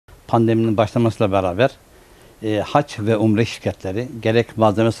pandeminin başlamasıyla beraber hac ve umre şirketleri, gerek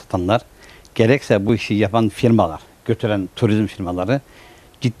malzeme satanlar, gerekse bu işi yapan firmalar, götüren turizm firmaları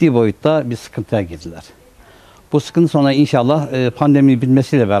ciddi boyutta bir sıkıntıya girdiler. Bu sıkıntı sonra inşallah pandeminin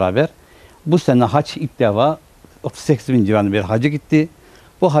bitmesiyle beraber bu sene hac ilk defa 38 bin civarında bir hacı gitti.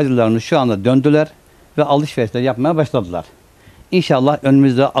 Bu hacılarımız şu anda döndüler ve alışverişler yapmaya başladılar. İnşallah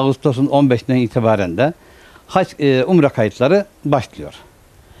önümüzde Ağustos'un 15'inden itibaren de hac umre kayıtları başlıyor.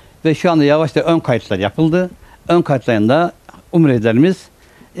 Ve şu anda yavaşça ön kayıtlar yapıldı. Ön kayıtlarında umrelerimiz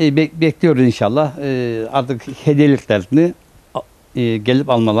bekliyoruz inşallah. Artık hediyeliklerini gelip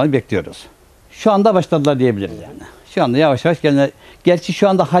almalarını bekliyoruz. Şu anda başladılar diyebiliriz yani. Şu anda yavaş yavaş geliyor. Gerçi şu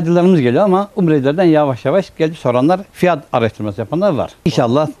anda hacılarımız geliyor ama umrelerden yavaş yavaş gelip soranlar, fiyat araştırması yapanlar var.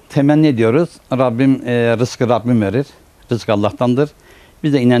 İnşallah temenni ediyoruz. Rabbim rızkı Rabbim verir. Rızk Allah'tandır.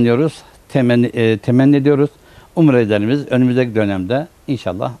 Biz de inanıyoruz. Temenni ediyoruz. Umrelerimiz önümüzdeki dönemde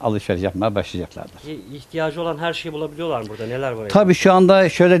inşallah alışveriş yapmaya başlayacaklardır. İhtiyacı olan her şeyi bulabiliyorlar mı burada? Neler var? Tabii şu anda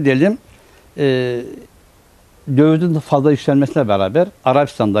şöyle diyelim. Dövizin fazla yükselmesiyle beraber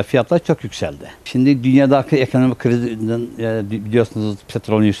Arapistan'da fiyatlar çok yükseldi. Şimdi dünyadaki ekonomik krizden biliyorsunuz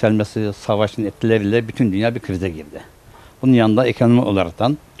petrolün yükselmesi, savaşın etkileriyle bütün dünya bir krize girdi. Bunun yanında ekonomik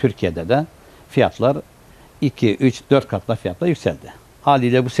olaraktan Türkiye'de de fiyatlar 2, 3, 4 katla fiyatlar yükseldi.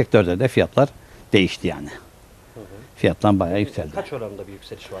 Haliyle bu sektörde de fiyatlar değişti yani. Fiyatlar bayağı yükseldi. Kaç oranda bir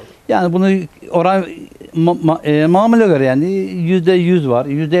yükseliş vardı? Yani bunu oran mamule göre yani %100 var,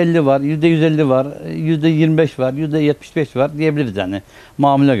 %50 var, %150 var, %25 var, %75 var diyebiliriz yani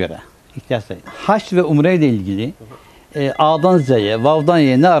mamule göre. İhtiyaçlar. Hac ve umre ile ilgili A'dan Z'ye, Vav'dan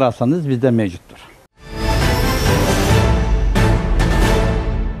Y'ye ne ararsanız bizde mevcuttur.